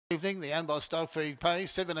Evening, the AMBOS stock feed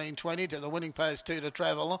pace 17.20 to the winning pace 2 to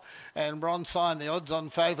travel, and Bronze Sign, the odds-on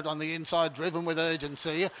favourite on the inside, driven with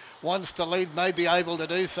urgency, wants to lead, may be able to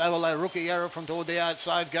do so, although Rookie Error from toward the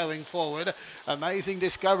outside going forward. Amazing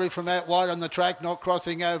Discovery from out wide on the track, not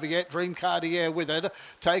crossing over yet. Dream Cartier with it.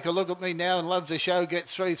 Take a look at me now and Loves the Show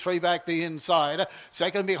gets through, 3 back the inside.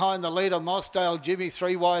 Second behind the leader, Mossdale Jimmy,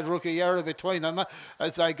 3 wide, Rookie Error between them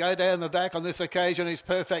as they go down the back. On this occasion is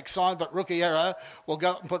Perfect Sign, but Rookie Error will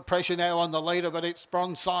go up and put pressure now on the leader, but it's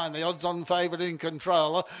Bronze Sign, the odds-on favourite in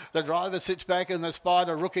control. The driver sits back in the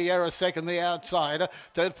Spider. Rookie Error second the outside.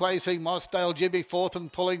 Third placing Mossdale Jimmy, fourth,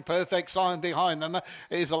 and pulling Perfect Sign behind them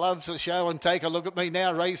is Loves the Show. And Take a Look at Me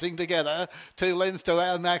now racing together. 2 lengths to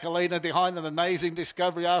our Macalina behind them. Amazing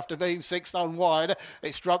Discovery after being 6th on wide.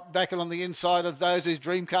 It's dropped back, and on the inside of those is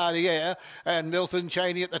Dream Cartier and Milton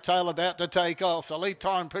Cheney at the tail about to take off. The lead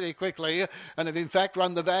time pretty quickly, and have in fact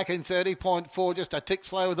run the back in 30.4, just a tick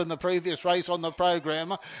slower than the previous race on the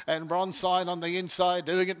program. And Bronze Sign on the inside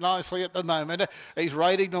doing it nicely at the moment. He's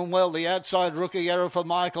rating them well. The outside Rookie Error for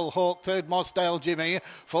Michael Hawke, third Mossdale Jimmy,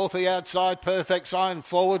 fourth the outside Perfect Sign,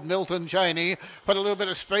 forward Milton Cheney. Put a little bit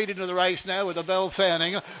of speed into the race now with the bell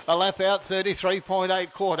sounding. A lap out,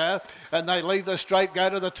 33.8 quarter, and they leave the straight, go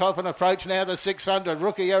to the top and approach now the 600.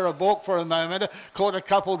 Rookie Error balked for a moment, caught a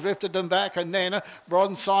couple, drifted them back, and then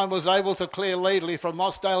Bronze Sign was able to clear leadily from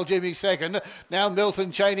Mossdale Jimmy second. Now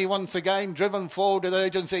Milton Cheney once again driven forward with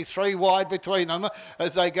urgency, 3 wide between them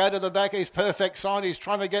as they go to the back. Is Perfect Sign. He's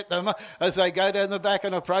trying to get them as they go down the back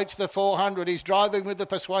and approach the 400. He's driving with the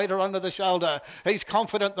Persuader under the shoulder. He's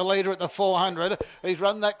confident, the leader at the 400. He's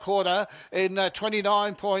run that quarter in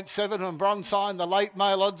 29.7, and Bronze Sign, the late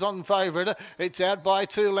mail odds-on favourite. It's out by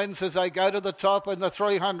 2 lengths as they go to the top in the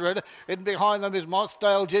 300. In behind them is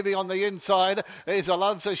Mossdale Jimmy. On the inside is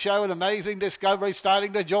Loves the Show, an Amazing Discovery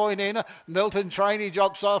starting to join in. Milton Cheney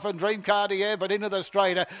drops off, and Dream Cartier, but into the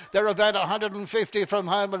straight. They're about 150 from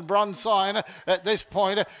home, and Bronze Sign at this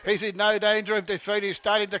point is in no danger of defeat. He's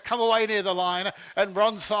starting to come away near the line, and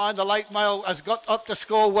Bronze Sign, the late mail, has got up to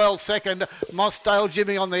score well second. Mossdale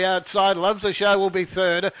Jimmy on the outside. Loves the Show will be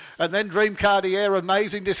third, and then Dream Cartier,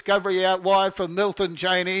 Amazing Discovery out wide from Milton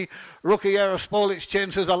Cheney. Rookie Error spoiled its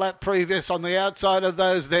chances a lap previous. On the outside of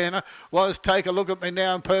those then was Take a Look at Me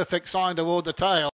now and Perfect Sign toward the tail.